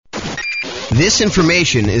This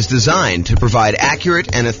information is designed to provide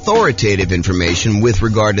accurate and authoritative information with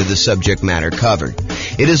regard to the subject matter covered.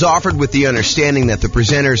 It is offered with the understanding that the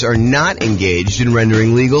presenters are not engaged in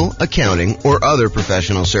rendering legal, accounting, or other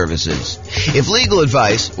professional services. If legal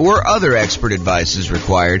advice or other expert advice is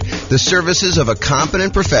required, the services of a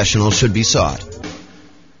competent professional should be sought.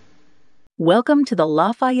 Welcome to the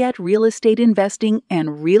Lafayette Real Estate Investing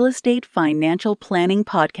and Real Estate Financial Planning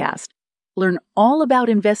Podcast. Learn all about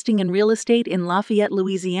investing in real estate in Lafayette,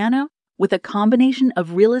 Louisiana, with a combination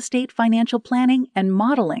of real estate financial planning and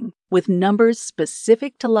modeling with numbers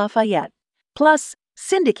specific to Lafayette, plus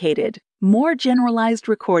syndicated, more generalized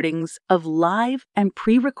recordings of live and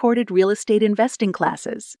pre-recorded real estate investing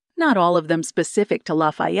classes, not all of them specific to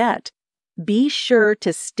Lafayette. Be sure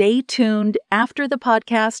to stay tuned after the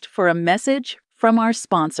podcast for a message from our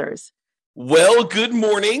sponsors. Well, good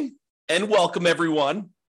morning and welcome,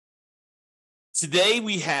 everyone. Today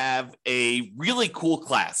we have a really cool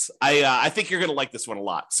class. I think you're going to like this one a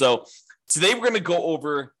lot. So today we're going to go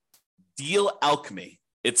over Deal Alchemy.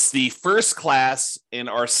 It's the first class in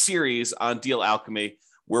our series on Deal Alchemy,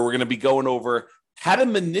 where we're going to be going over how to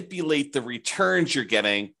manipulate the returns you're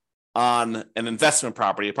getting on an investment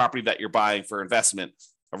property, a property that you're buying for investment,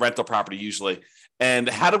 a rental property usually, and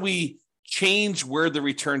how do we change where the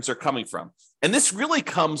returns are coming from. And this really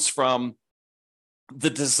comes from the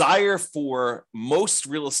desire for most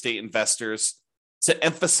real estate investors to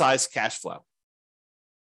emphasize cash flow.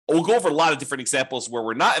 We'll go over a lot of different examples where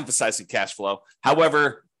we're not emphasizing cash flow.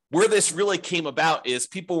 However, where this really came about is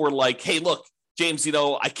people were like, hey, look, James,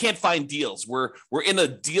 I can't find deals. We're in a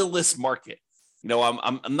deal-less market.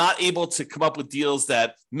 I'm not able to come up with deals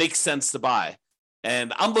that make sense to buy.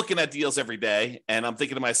 And I'm looking at deals every day and I'm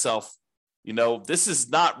thinking to myself, this is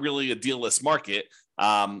not really a deal-less market.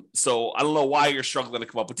 So I don't know why you're struggling to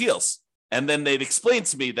come up with deals. And then they'd explain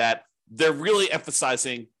to me that they're really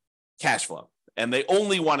emphasizing cash flow and they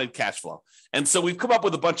only wanted cash flow. And so we've come up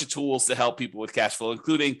with a bunch of tools to help people with cash flow,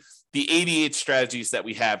 including the 88 strategies that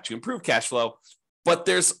we have to improve cash flow. But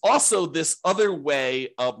there's also this other way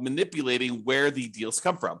of manipulating where the deals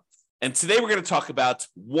come from. And today we're going to talk about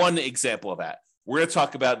one example of that. We're going to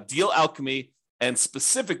talk about Deal Alchemy and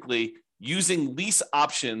specifically using lease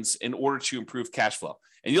options in order to improve cash flow.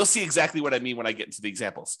 And you'll see exactly what I mean when I get into the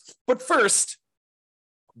examples. But first,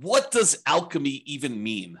 what does alchemy even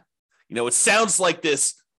mean? It sounds like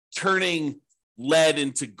this turning lead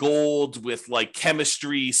into gold with like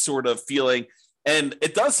chemistry sort of feeling. And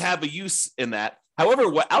it does have a use in that. However,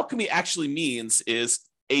 what alchemy actually means is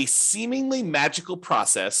a seemingly magical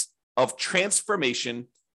process of transformation,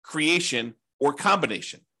 creation, or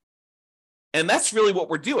combination. And that's really what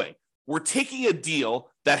we're doing. We're taking a deal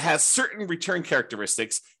that has certain return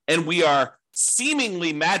characteristics, and we are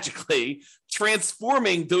seemingly magically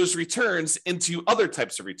transforming those returns into other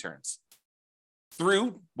types of returns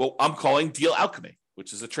through what I'm calling deal alchemy,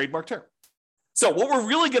 which is a trademark term. So what we're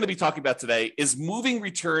really going to be talking about today is moving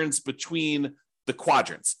returns between the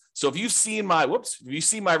quadrants. So if you've seen my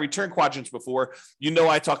return quadrants before,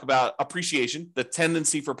 I talk about appreciation, the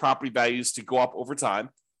tendency for property values to go up over time,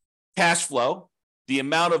 cash flow, the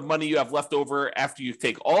amount of money you have left over after you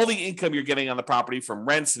take all the income you're getting on the property from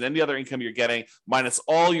rents and any other income you're getting, minus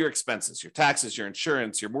all your expenses, your taxes, your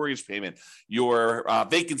insurance, your mortgage payment, your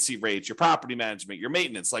vacancy rates, your property management, your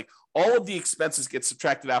maintenance, like all of the expenses get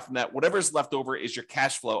subtracted out from that. Whatever's left over is your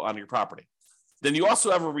cash flow on your property. Then you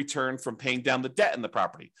also have a return from paying down the debt in the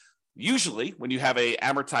property. Usually when you have a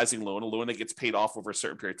amortizing loan, a loan that gets paid off over a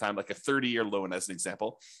certain period of time, like a 30-year loan as an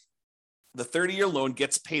example, the 30-year loan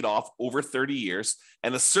gets paid off over 30 years,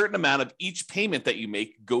 and a certain amount of each payment that you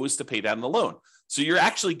make goes to pay down the loan. So you're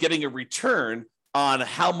actually getting a return on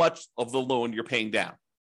how much of the loan you're paying down.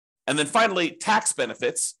 And then finally, tax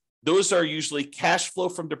benefits. Those are usually cash flow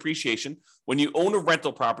from depreciation. When you own a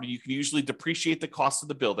rental property, you can usually depreciate the cost of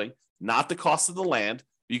the building, not the cost of the land.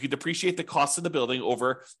 You can depreciate the cost of the building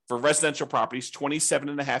over, for residential properties, 27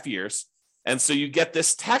 and a half years. And so you get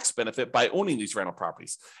this tax benefit by owning these rental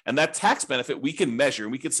properties. And that tax benefit we can measure,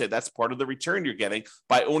 and we can say that's part of the return you're getting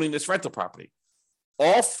by owning this rental property.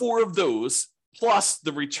 All four of those, plus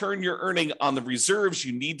the return you're earning on the reserves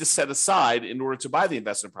you need to set aside in order to buy the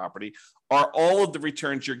investment property, are all of the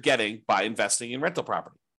returns you're getting by investing in rental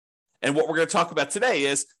property. And what we're going to talk about today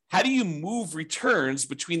is how do you move returns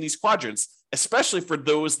between these quadrants, especially for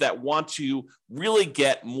those that want to really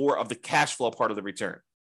get more of the cash flow part of the return.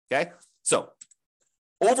 Okay. So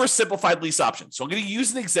oversimplified lease options. So I'm going to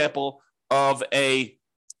use an example of a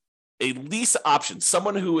lease option,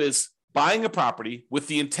 someone who is buying a property with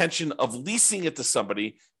the intention of leasing it to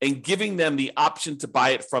somebody and giving them the option to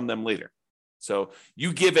buy it from them later. So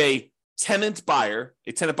you give a tenant buyer.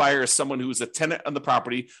 A tenant buyer is someone who is a tenant on the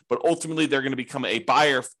property, but ultimately they're going to become a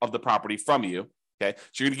buyer of the property from you. Okay.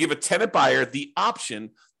 So you're going to give a tenant buyer the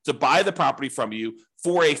option to buy the property from you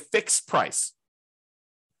for a fixed price.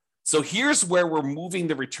 So here's where we're moving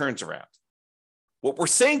the returns around. What we're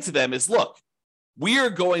saying to them is, look, we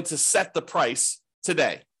are going to set the price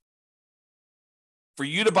today for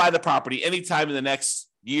you to buy the property anytime in the next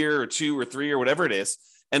year or 2 or 3 or whatever it is.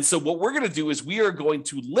 And so what we're going to do is we are going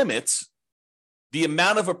to limit the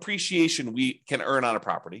amount of appreciation we can earn on a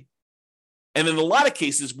property. And in a lot of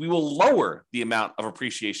cases, we will lower the amount of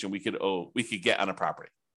appreciation we could get on a property.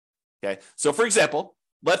 Okay. So for example,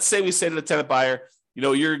 let's say we say to the tenant buyer,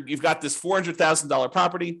 you've got this $400,000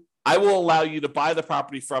 property. I will allow you to buy the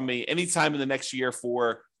property from me anytime in the next year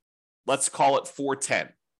for, let's call it $410,000.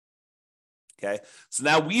 Okay. So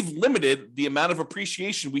now we've limited the amount of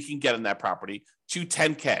appreciation we can get in that property to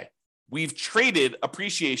 $10,000. We've traded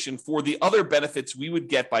appreciation for the other benefits we would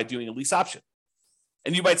get by doing a lease option.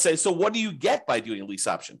 And you might say, so what do you get by doing a lease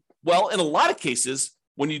option? Well, in a lot of cases,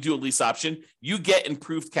 when you do a lease option, you get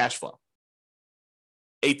improved cash flow.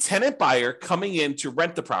 A tenant buyer coming in to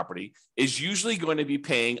rent the property is usually going to be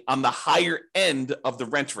paying on the higher end of the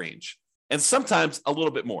rent range, and sometimes a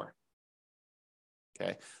little bit more.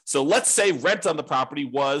 Okay. So let's say rent on the property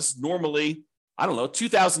was normally,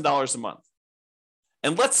 $2,000 a month.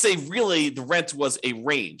 And let's say really the rent was a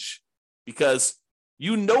range, because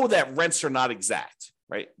that rents are not exact,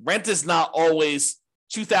 right? Rent is not always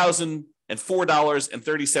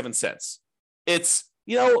 $2,004.37. It's,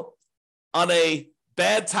 on a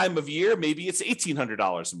bad time of year, maybe it's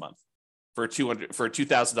 $1,800 a month for a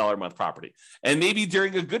 $2,000 a month property. And maybe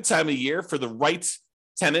during a good time of year for the right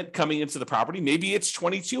tenant coming into the property, maybe it's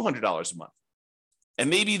 $2,200 a month. And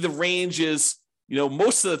maybe the range is,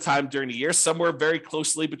 most of the time during the year, somewhere very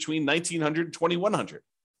closely between $1,900 and $2,100.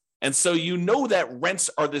 And so that rents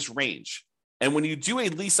are this range. And when you do a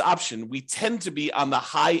lease option, we tend to be on the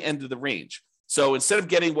high end of the range. So instead of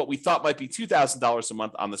getting what we thought might be $2,000 a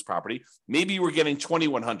month on this property, maybe we're getting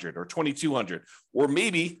 $2,100 or $2,200, or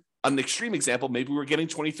maybe an extreme example, maybe we're getting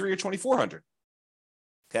 $2,300 or $2,400.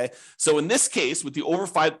 Okay. So in this case, with the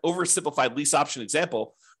oversimplified lease option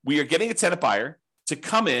example, we are getting a tenant buyer to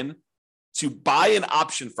come in to buy an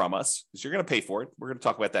option from us, because you're going to pay for it. We're going to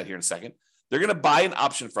talk about that here in a second. They're going to buy an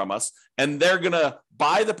option from us, and they're going to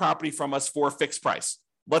buy the property from us for a fixed price.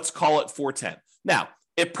 Let's call it $410,000. Now,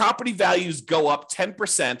 if property values go up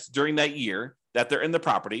 10% during that year that they're in the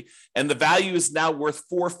property, and the value is now worth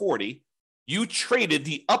 $440,000, you traded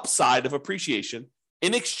the upside of appreciation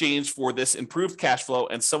in exchange for this improved cash flow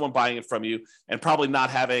and someone buying it from you, and probably not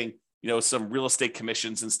having some real estate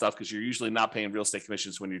commissions and stuff, because you're usually not paying real estate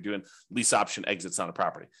commissions when you're doing lease option exits on a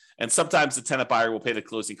property. And sometimes the tenant buyer will pay the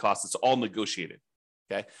closing costs. It's all negotiated.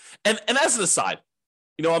 Okay. And as an aside,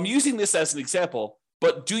 I'm using this as an example,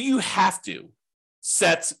 but do you have to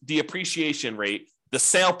set the appreciation rate, the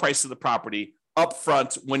sale price of the property up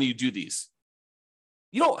front when you do these?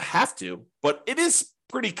 You don't have to, but it is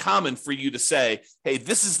pretty common for you to say, hey,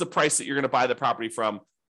 this is the price that you're going to buy the property from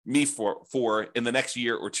me for in the next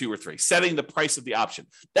year or 2 or 3, setting the price of the option.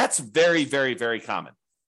 That's very, very, very common.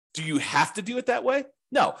 Do you have to do it that way?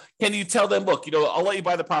 No. Can you tell them, look, I'll let you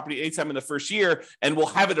buy the property anytime in the first year, and we'll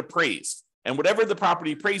have it appraised. And whatever the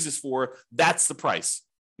property appraises for, that's the price.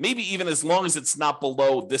 Maybe even as long as it's not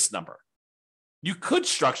below this number. You could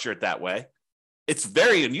structure it that way. It's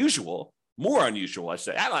very unusual, more unusual, I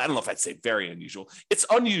say. I don't know if I'd say very unusual. It's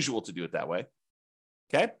unusual to do it that way.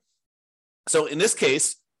 Okay. So in this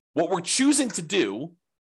case, what we're choosing to do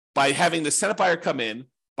by having the tenant buyer come in,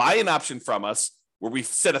 buy an option from us, where we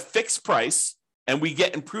set a fixed price and we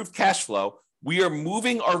get improved cash flow, we are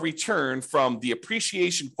moving our return from the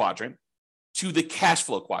appreciation quadrant to the cash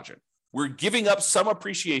flow quadrant. We're giving up some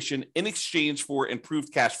appreciation in exchange for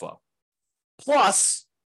improved cash flow. Plus,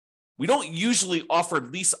 we don't usually offer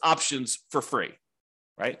lease options for free,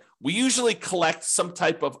 right? We usually collect some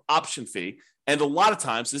type of option fee. And a lot of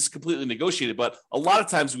times, this is completely negotiated, but a lot of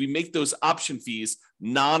times we make those option fees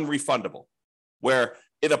non-refundable, where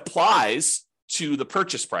it applies to the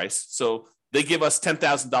purchase price. So they give us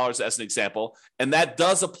 $10,000 as an example, and that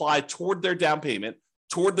does apply toward their down payment,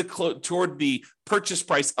 toward the purchase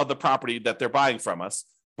price of the property that they're buying from us.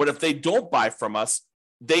 But if they don't buy from us,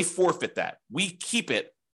 they forfeit that. We keep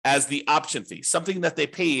it as the option fee, something that they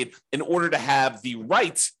paid in order to have the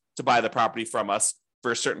right to buy the property from us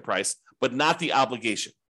for a certain price, but not the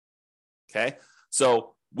obligation. Okay.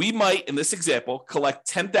 So we might, in this example, collect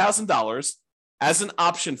 $10,000 as an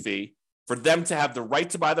option fee for them to have the right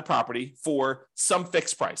to buy the property for some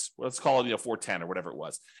fixed price. Let's call it, $410,000 or whatever it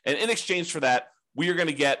was. And in exchange for that, we are going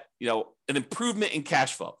to get, an improvement in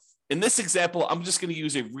cash flow. In this example, I'm just going to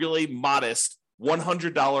use a really modest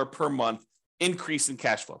 $100 per month increase in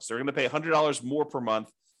cash flow. So we're going to pay $100 more per month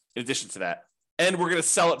in addition to that. And we're going to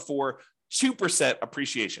sell it for 2%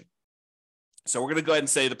 appreciation. So we're going to go ahead and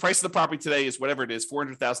say the price of the property today is whatever it is,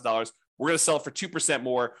 $400,000. We're going to sell it for 2%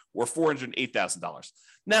 more, or $408,000.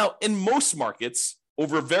 Now, in most markets,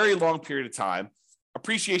 over a very long period of time,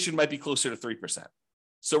 appreciation might be closer to 3%.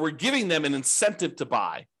 So we're giving them an incentive to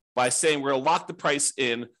buy by saying we're going to lock the price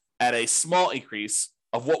in at a small increase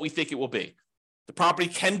of what we think it will be. The property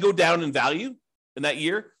can go down in value in that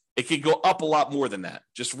year. It could go up a lot more than that.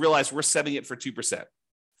 Just realize we're setting it for 2%.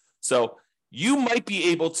 So you might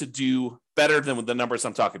be able to do better than the numbers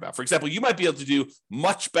I'm talking about. For example, you might be able to do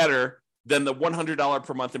much better than the $100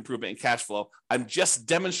 per month improvement in cash flow. I'm just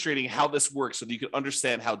demonstrating how this works so that you can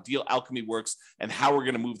understand how Deal Alchemy works and how we're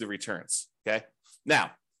going to move the returns. Okay.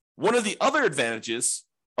 Now, one of the other advantages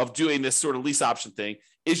of doing this sort of lease option thing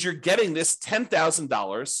is you're getting this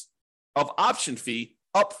 $10,000 of option fee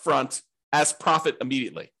upfront as profit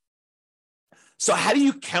immediately. So how do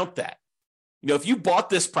you count that? If you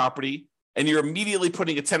bought this property and you're immediately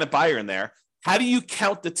putting a tenant buyer in there, how do you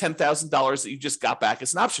count the $10,000 that you just got back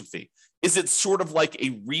as an option fee? Is it sort of like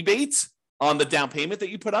a rebate on the down payment that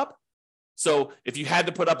you put up? So if you had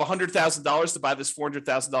to put up $100,000 to buy this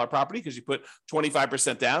 $400,000 property because you put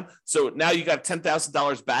 25% down, so now you got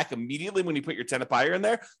 $10,000 back immediately when you put your tenant buyer in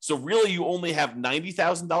there. So really you only have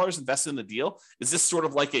 $90,000 invested in the deal. Is this sort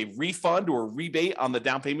of like a refund or a rebate on the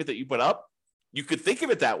down payment that you put up? You could think of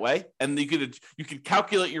it that way, and you could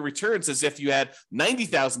calculate your returns as if you had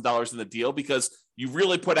 $90,000 in the deal because you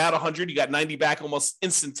really put out 100, you got 90 back almost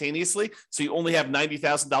instantaneously. So you only have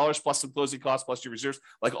 $90,000 plus some closing costs plus your reserves,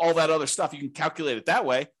 like all that other stuff. You can calculate it that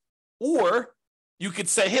way, or you could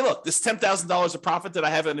say, hey, look, this $10,000 of profit that I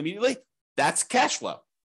have immediately, that's cash flow.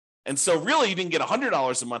 And so really, you didn't get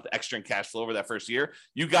 $100 a month extra in cash flow over that first year.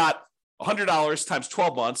 You got $100 times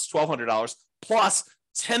 12 months, $1,200 plus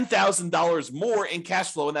 $10,000 more in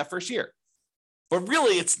cash flow in that first year. But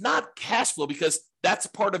really, it's not cash flow because that's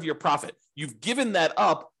part of your profit. You've given that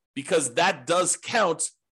up because that does count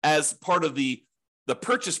as part of the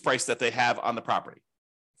purchase price that they have on the property.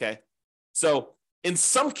 Okay. So in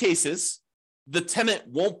some cases, the tenant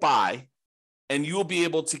won't buy and you will be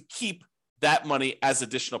able to keep that money as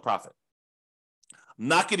additional profit. I'm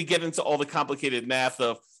not going to get into all the complicated math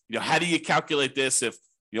of, how do you calculate this if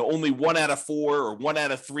only 1 out of 4 or 1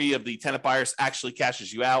 out of 3 of the tenant buyers actually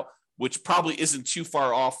cashes you out, which probably isn't too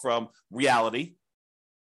far off from reality,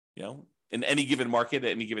 in any given market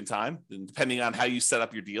at any given time, and depending on how you set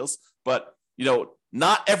up your deals. But,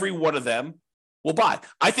 not every one of them will buy.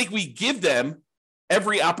 I think we give them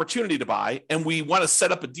every opportunity to buy, and we want to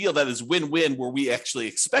set up a deal that is win-win where we actually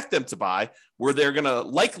expect them to buy, where they're going to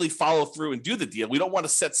likely follow through and do the deal. We don't want to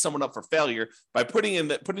set someone up for failure by putting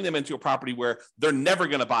them into a property where they're never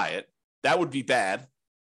going to buy it. That would be bad.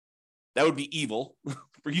 That would be evil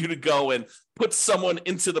for you to go and put someone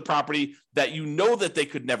into the property that that they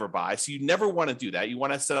could never buy. So you never want to do that. You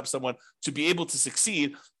want to set up someone to be able to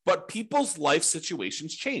succeed, but people's life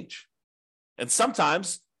situations change. And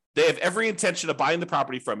sometimes they have every intention of buying the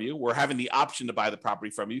property from you or having the option to buy the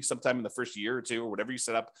property from you sometime in the first year or two or whatever you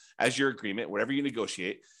set up as your agreement, whatever you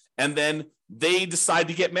negotiate. And then they decide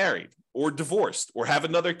to get married or divorced or have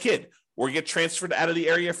another kid or get transferred out of the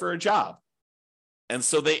area for a job. And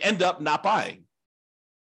so they end up not buying.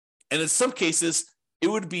 And in some cases, it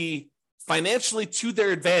would be financially to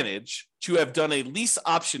their advantage to have done a lease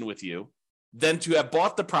option with you than to have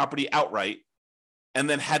bought the property outright and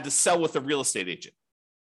then had to sell with a real estate agent.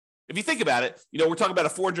 If you think about it, we're talking about a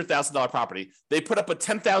 $400,000 property. They put up a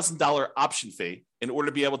 $10,000 option fee in order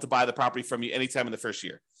to be able to buy the property from you anytime in the first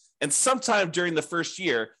year. And sometime during the first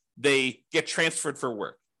year, they get transferred for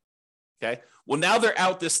work. Okay. Well, now they're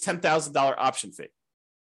out this $10,000 option fee.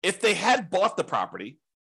 If they had bought the property,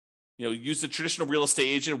 used a traditional real estate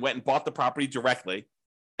agent, went and bought the property directly,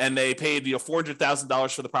 and they paid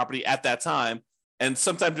 $400,000 for the property at that time, and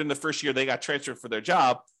sometime during the first year they got transferred for their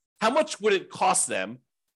job, how much would it cost them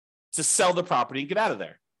to sell the property and get out of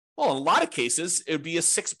there? Well, in a lot of cases, it would be a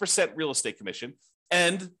 6% real estate commission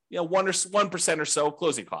and 1% or so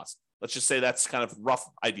closing costs. Let's just say that's kind of a rough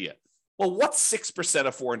idea. Well, what's 6%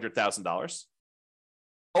 of $400,000?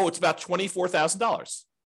 Oh, it's about $24,000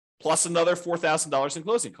 plus another $4,000 in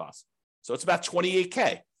closing costs. So it's about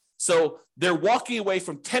 $28K. So they're walking away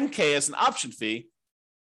from $10K as an option fee.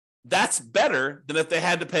 That's better than if they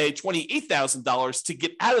had to pay $28,000 to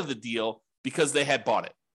get out of the deal because they had bought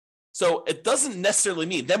it. So it doesn't necessarily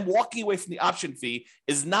mean them walking away from the option fee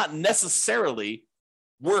is not necessarily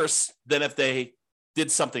worse than if they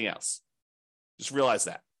did something else. Just realize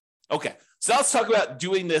that. Okay, so now let's talk about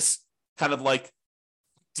doing this kind of like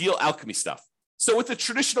deal alchemy stuff. So with the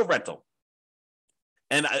traditional rental,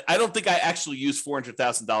 and I don't think I actually use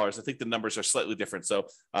 $400,000. I think the numbers are slightly different. So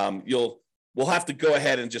we'll have to go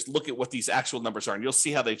ahead and just look at what these actual numbers are, and you'll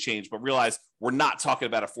see how they change. But realize we're not talking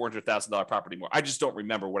about a $400,000 property anymore. I just don't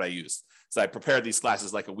remember what I used. So I prepared these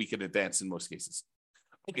classes like a week in advance in most cases.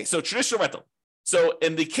 Okay, so traditional rental. So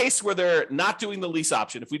in the case where they're not doing the lease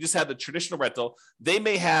option, if we just had the traditional rental, they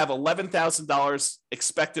may have $11,000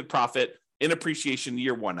 expected profit in appreciation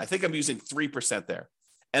year one. I think I'm using 3% there.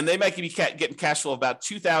 And they might be getting cash flow of about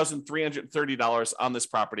 $2,330 on this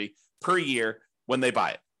property per year when they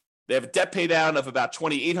buy it. They have a debt pay down of about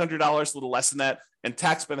 $2,800, a little less than that, and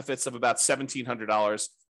tax benefits of about $1,700.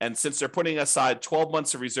 And since they're putting aside 12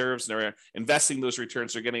 months of reserves and they're investing those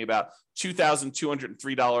returns, they're getting about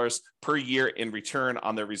 $2,203 per year in return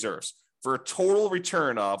on their reserves for a total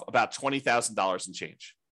return of about $20,000 and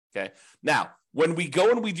change. Okay. Now, when we go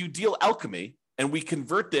and we do deal alchemy and we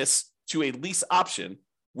convert this to a lease option,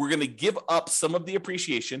 we're going to give up some of the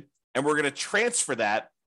appreciation and we're going to transfer that.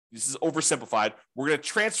 This is oversimplified. We're going to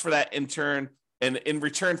transfer that in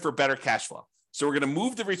return for better cash flow. So we're going to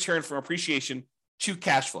move the return from appreciation to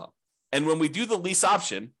cash flow. And when we do the lease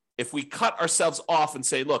option, if we cut ourselves off and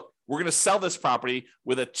say, look, we're going to sell this property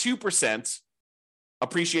with a 2%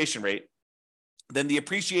 appreciation rate, then the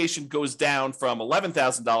appreciation goes down from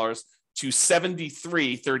 $11,000 to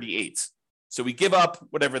 $73,338. So we give up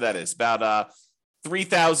whatever that is, about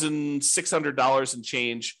 $3,600 and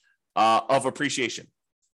change of appreciation.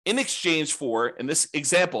 In exchange for, in this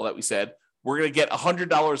example that we said, we're going to get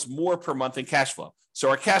 $100 more per month in cash flow. So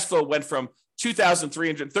our cash flow went from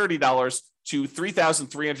 $2,330 to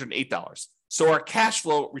 $3,308. So our cash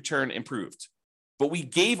flow return improved, but we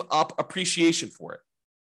gave up appreciation for it.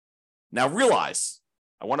 Now realize,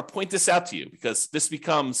 I want to point this out to you because this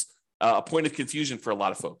becomes a point of confusion for a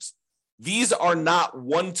lot of folks. These are not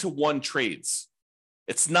one-to-one trades.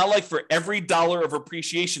 It's not like for every dollar of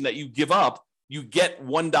appreciation that you give up, you get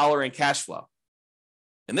 $1 in cash flow.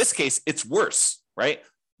 In this case, it's worse, right?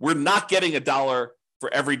 We're not getting $1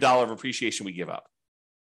 for every dollar of appreciation we give up.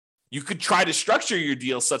 You could try to structure your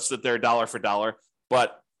deal such that they're dollar for dollar,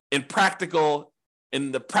 but in the practical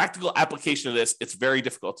application of this, it's very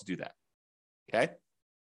difficult to do that. Okay.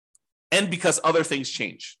 And because other things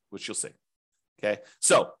change, which you'll see. Okay.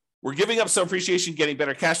 So we're giving up some appreciation, getting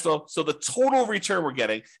better cash flow. So the total return we're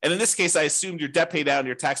getting, and in this case, I assumed your debt pay down,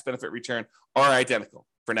 your tax benefit return are identical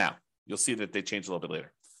for now. You'll see that they change a little bit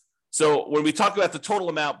later. So when we talk about the total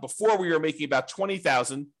amount, before we were making about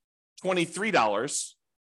 $20,023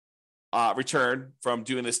 return from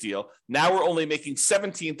doing this deal. Now we're only making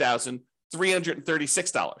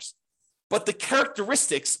 $17,336. But the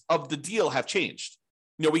characteristics of the deal have changed.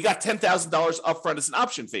 You know, we got $10,000 upfront as an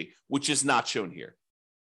option fee, which is not shown here.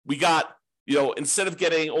 We got, instead of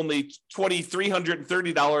getting only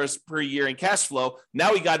 $2,330 per year in cash flow,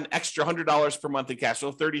 now we got an extra $100 per month in cash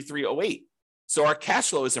flow, $3,308. So our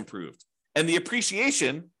cash flow is improved. And the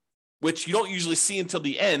appreciation, which you don't usually see until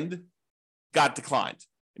the end, got declined.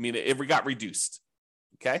 I mean, it got reduced.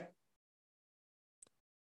 Okay?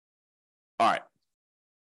 All right.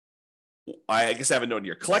 I guess I have a note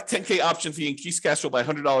here. Collect $10K option fee, increase cash flow by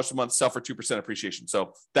 $100 a month, sell for 2% appreciation.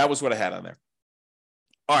 So that was what I had on there.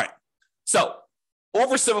 All right. So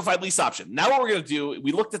oversimplified lease option. Now what we're going to do,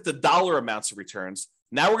 we looked at the dollar amounts of returns.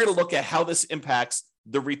 Now we're going to look at how this impacts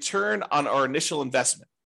the return on our initial investment.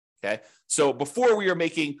 Okay. So before we were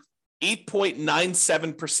making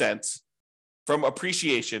 8.97% from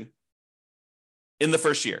appreciation in the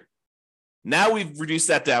first year. Now we've reduced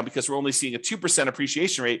that down because we're only seeing a 2%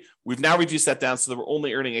 appreciation rate. We've now reduced that down so that we're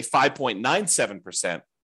only earning a 5.97%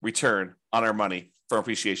 return on our money from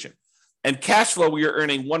appreciation. And cash flow, we are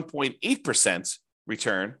earning 1.8%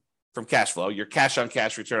 return from cash flow, your cash on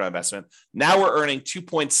cash return on investment. Now we're earning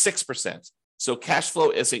 2.6%. So cash flow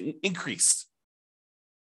is increased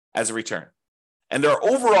as a return. And our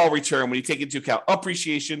overall return, when you take into account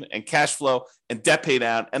appreciation and cash flow and debt pay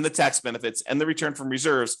down and the tax benefits and the return from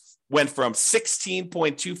reserves, went from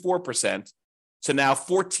 16.24% to now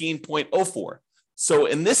 14.04%. So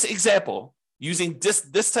in this example, using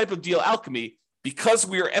this type of deal alchemy, because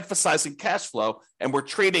we are emphasizing cash flow and we're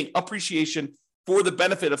trading appreciation for the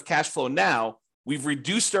benefit of cash flow now, we've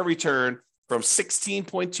reduced our return from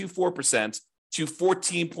 16.24% to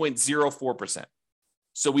 14.04%.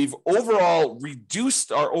 So we've overall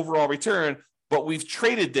reduced our overall return, but we've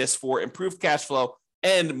traded this for improved cash flow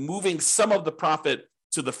and moving some of the profit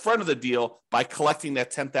to the front of the deal by collecting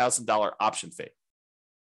that $10,000 option fee.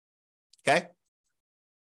 Okay?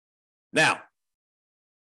 Now,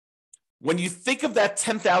 When you think of that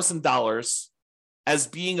 $10,000 as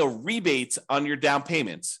being a rebate on your down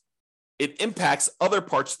payment, it impacts other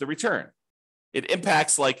parts of the return. It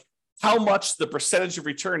impacts like how much the percentage of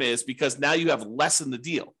return is, because now you have less in the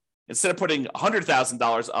deal. Instead of putting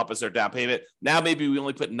 $100,000 up as our down payment, now maybe we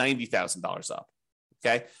only put $90,000 up.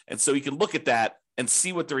 Okay. And so you can look at that and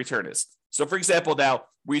see what the return is. So for example, now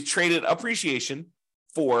we traded appreciation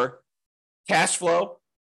for cash flow,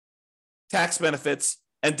 tax benefits,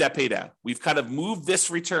 and debt pay down. We've kind of moved this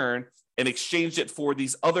return and exchanged it for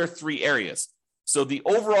these other three areas. So the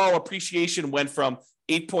overall appreciation went from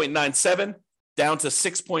 8.97 down to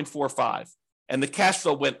 6.45. And the cash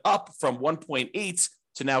flow went up from 1.8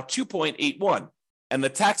 to now 2.81. And the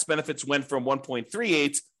tax benefits went from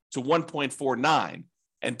 1.38 to 1.49.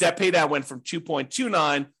 And debt pay down went from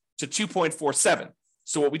 2.29 to 2.47.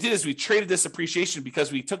 So what we did is we traded this appreciation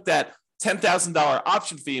because we took that $10,000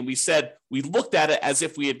 option fee and we said, we looked at it as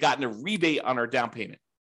if we had gotten a rebate on our down payment.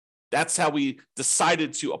 That's how we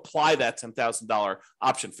decided to apply that $10,000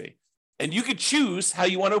 option fee. And you could choose how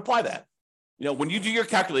you want to apply that. You know, when you do your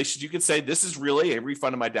calculations, you could say, this is really a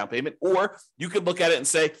refund of my down payment, or you could look at it and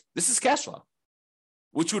say, this is cash flow,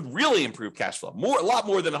 which would really improve cash flow, a lot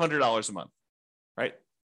more than $100 a month, right?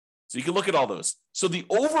 So you can look at all those. So the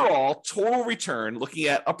overall total return, looking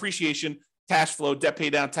at appreciation, cash flow, debt pay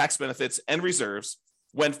down, tax benefits, and reserves,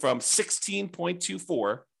 went from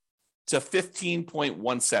 16.24 to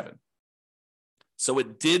 15.17. So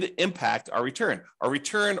it did impact our return. Our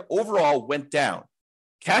return overall went down.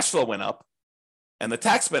 Cash flow went up, and the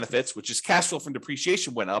tax benefits, which is cash flow from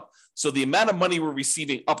depreciation, went up. So the amount of money we're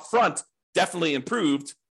receiving up front definitely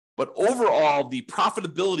improved, but overall, the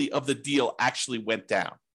profitability of the deal actually went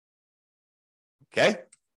down. Okay?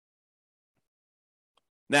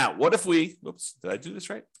 Now, what if we, oops, did I do this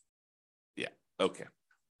right? Yeah, okay.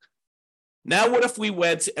 Now, what if we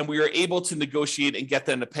went and we were able to negotiate and get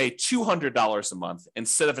them to pay $200 a month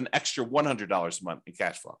instead of an extra $100 a month in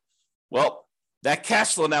cash flow? Well, that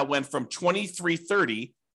cash flow now went from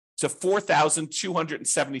 $2,330 to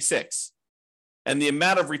 $4,276. And the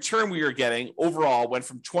amount of return we were getting overall went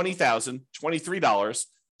from $23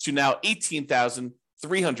 to now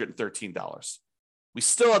 $18,313. We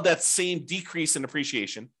still had that same decrease in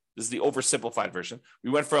appreciation. This is the oversimplified version. We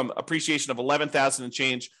went from appreciation of $11,000 and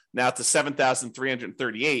change now to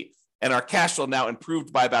 $7,338. And our cash flow now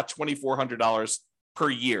improved by about $2,400 per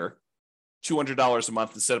year, $200 a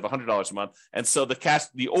month instead of $100 a month. And so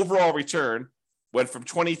the overall return went from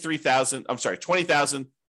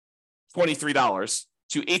 $20,023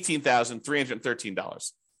 to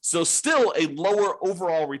 $18,313. So still a lower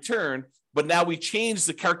overall return, but now we changed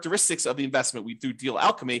the characteristics of the investment we through deal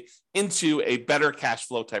Alchemy into a better cash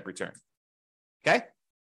flow type return. Okay?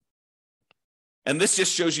 And this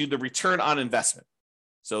just shows you the return on investment.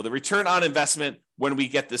 So the return on investment, when we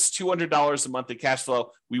get this $200 a month in cash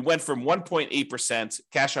flow, we went from 1.8%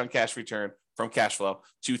 cash on cash return from cash flow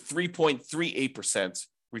to 3.38%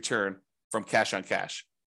 return from cash on cash.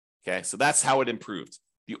 Okay, so that's how it improved.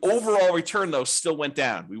 The overall return, though, still went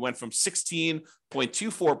down. We went from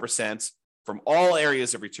 16.24% from all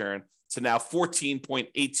areas of return to now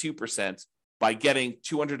 14.82% by getting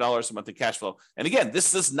 $200 a month in cash flow. And again,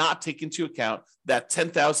 this does not take into account that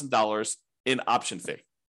 $10,000 in option fee.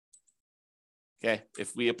 Okay,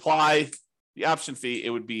 if we apply the option fee, it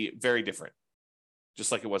would be very different,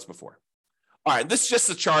 just like it was before. All right, this is just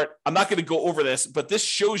a chart. I'm not going to go over this, but this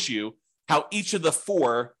shows you how each of the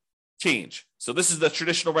four change. So this is the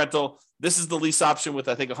traditional rental. This is the lease option with,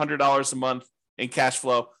 I think, $100 a month in cash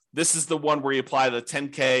flow. This is the one where you apply the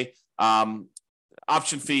 $10K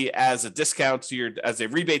option fee as a discount to as a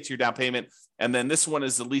rebate to your down payment. And then this one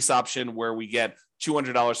is the lease option where we get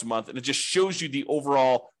 $200 a month. And it just shows you the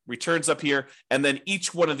overall returns up here. And then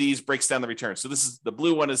each one of these breaks down the return. So this is the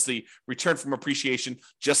blue one is the return from appreciation,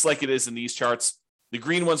 just like it is in these charts. The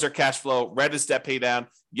green ones are cash flow. Red is debt pay down.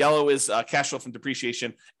 Yellow is cash flow from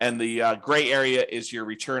depreciation. And the gray area is your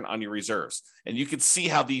return on your reserves. And you can see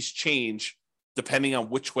how these change depending on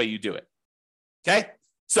which way you do it. Okay?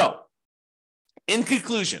 So, in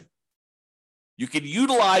conclusion, you can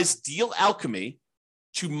utilize deal alchemy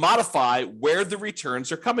to modify where the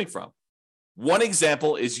returns are coming from. One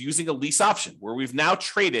example is using a lease option, where we've now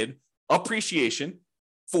traded appreciation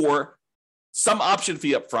for some option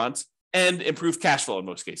fee up front and improved cash flow in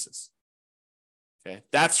most cases. Okay,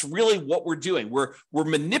 that's really what we're doing. We're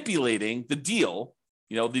manipulating the deal.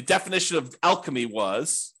 You know, the definition of alchemy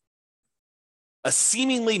was a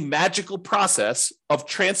seemingly magical process of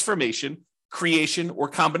transformation, creation, or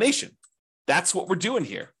combination. That's what we're doing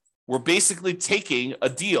here. We're basically taking a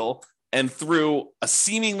deal and through a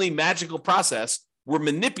seemingly magical process, we're we're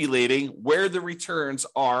manipulating where the returns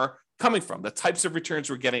are coming from, the types of returns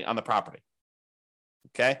we're getting on the property.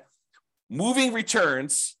 Okay? Moving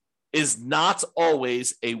returns is not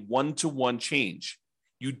always a one-to-one change.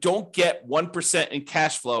 You don't get 1% in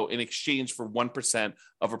cash flow in exchange for 1%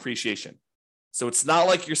 of appreciation. So it's not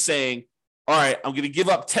like you're saying, all right, I'm going to give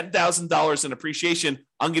up $10,000 in appreciation.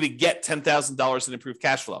 I'm going to get $10,000 in improved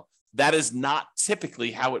cash flow. That is not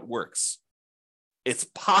typically how it works. It's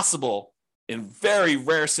possible in very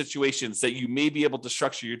rare situations that you may be able to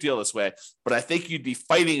structure your deal this way, but I think you'd be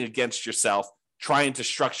fighting against yourself trying to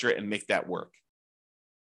structure it and make that work.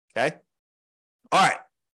 Okay? All right.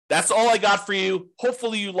 That's all I got for you.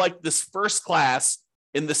 Hopefully you liked this first class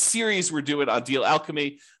in the series we're doing on Deal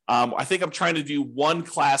Alchemy. I think I'm trying to do one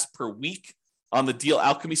class per week on the Deal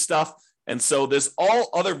Alchemy stuff. And so there's all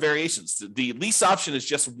other variations. The lease option is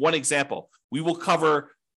just one example. We will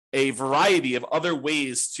cover a variety of other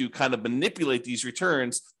ways to kind of manipulate these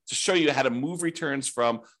returns to show you how to move returns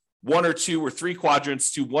from 1 or 2 or 3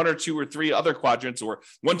 quadrants to 1 or 2 or 3 other quadrants, or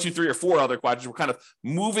 1, 2, 3 or 4 other quadrants. We're kind of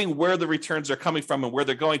moving where the returns are coming from and where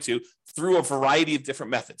they're going to through a variety of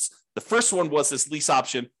different methods. The first one was this lease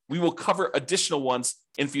option. We will cover additional ones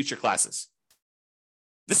in future classes.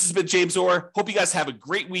 This has been James Orr. Hope you guys have a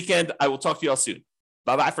great weekend. I will talk to you all soon.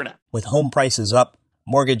 Bye-bye for now. With home prices up,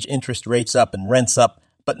 mortgage interest rates up, and rents up,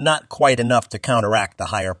 but not quite enough to counteract the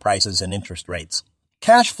higher prices and interest rates,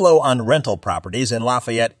 cash flow on rental properties in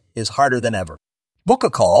Lafayette is harder than ever. Book a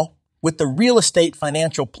call with the Real Estate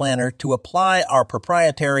Financial Planner to apply our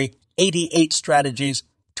proprietary 88 strategies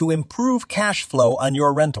to improve cash flow on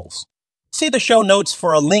your rentals. See the show notes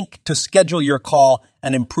for a link to schedule your call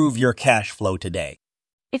and improve your cash flow today.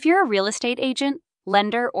 If you're a real estate agent,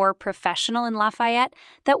 lender, or professional in Lafayette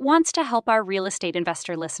that wants to help our real estate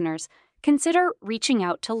investor listeners, consider reaching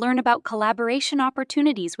out to learn about collaboration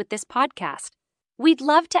opportunities with this podcast. We'd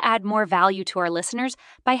love to add more value to our listeners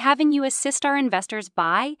by having you assist our investors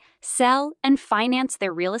buy, sell, and finance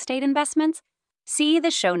their real estate investments. See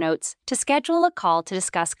the show notes to schedule a call to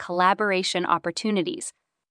discuss collaboration opportunities.